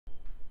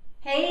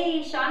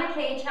Hey, Shawna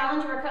K,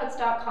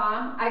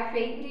 challengeworkouts.com. I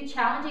create and do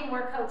challenging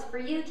workouts for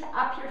you to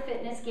up your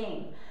fitness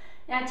game.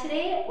 Now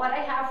today, what I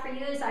have for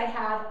you is I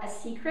have a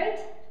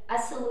secret,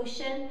 a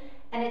solution,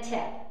 and a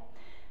tip.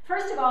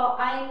 First of all,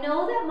 I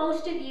know that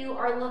most of you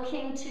are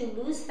looking to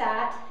lose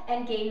fat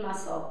and gain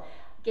muscle.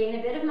 Gain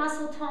a bit of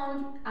muscle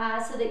tone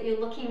so that you're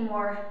looking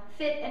more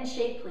fit and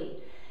shapely.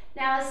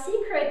 Now a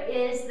secret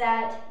is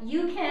that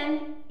you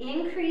can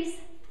increase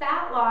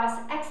fat loss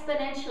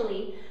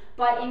exponentially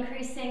by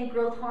increasing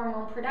growth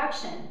hormone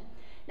production.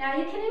 Now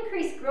you can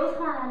increase growth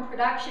hormone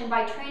production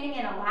by training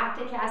in a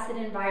lactic acid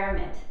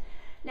environment.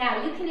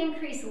 Now you can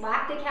increase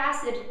lactic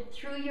acid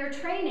through your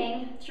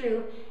training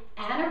through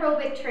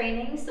anaerobic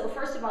training. So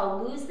first of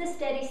all, lose the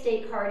steady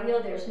state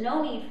cardio, there's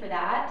no need for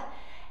that.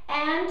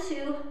 And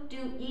to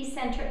do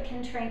eccentric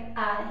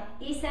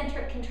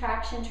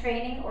contraction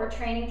training or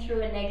training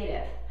through a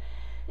negative.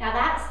 Now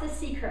that's the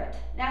secret.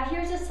 Now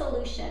here's a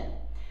solution.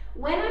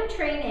 When I'm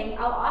training,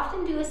 I'll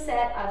often do a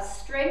set of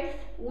strength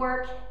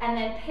work and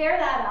then pair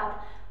that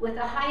up with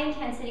a high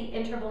intensity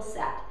interval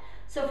set.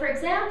 So for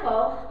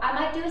example, I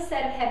might do a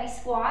set of heavy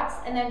squats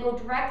and then go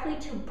directly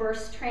to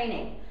burst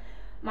training.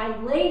 My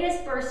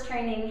latest burst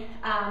training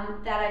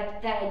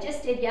that I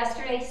just did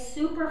yesterday,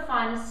 super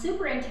fun,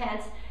 super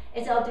intense,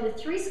 is I'll do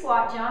 3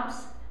 squat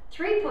jumps,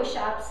 3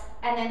 push-ups,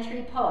 and then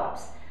 3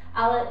 pull-ups.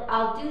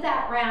 I'll do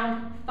that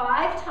round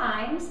 5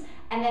 times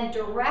and then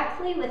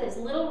directly with as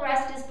little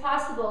rest as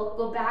possible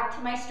go back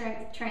to my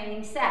strength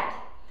training set.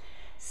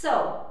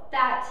 So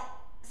that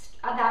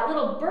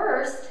little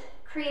burst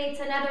creates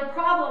another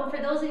problem for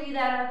those of you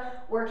that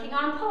are working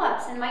on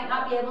pull-ups and might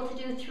not be able to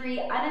do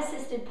 3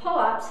 unassisted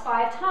pull-ups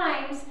 5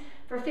 times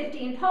for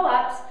 15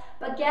 pull-ups,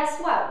 but guess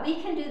what?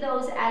 We can do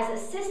those as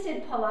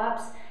assisted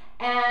pull-ups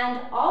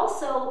and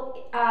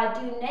also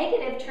do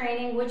negative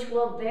training, which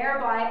will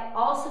thereby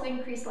also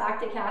increase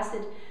lactic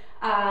acid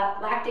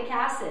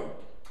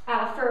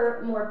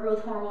for more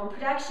growth hormone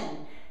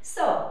production.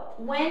 So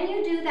when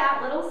you do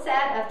that little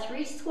set of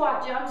 3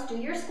 squat jumps, do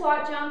your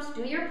squat jumps,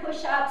 do your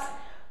push-ups,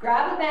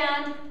 grab a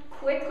band,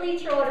 quickly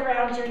throw it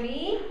around your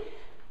knee,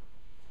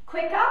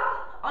 quick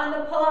up on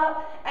the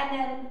pull-up, and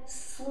then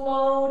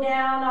slow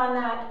down on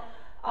that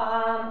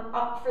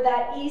up for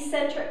that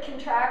eccentric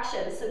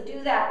contraction. So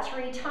do that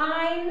 3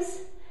 times.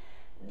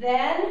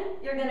 Then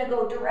you're going to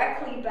go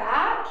directly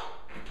back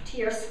to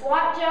your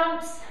squat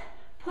jumps,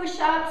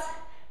 push-ups,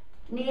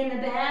 knee in the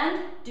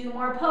band, do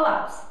more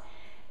pull-ups.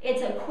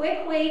 It's a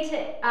quick way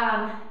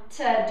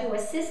to do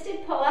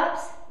assisted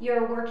pull-ups.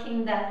 You're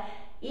working the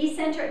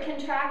eccentric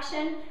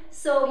contraction,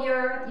 so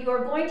you're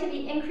going to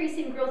be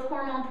increasing growth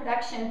hormone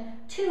production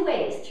 2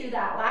 ways, through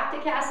that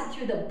lactic acid,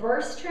 through the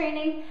burst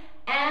training,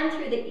 and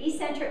through the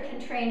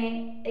eccentric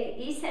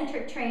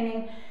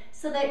training,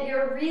 so that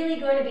you're really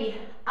going to be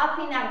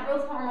upping that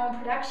growth hormone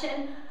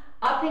production,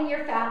 upping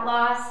your fat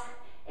loss.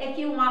 If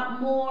you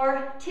want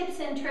more tips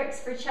and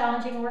tricks for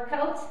challenging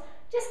workouts,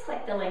 just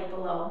click the link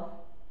below.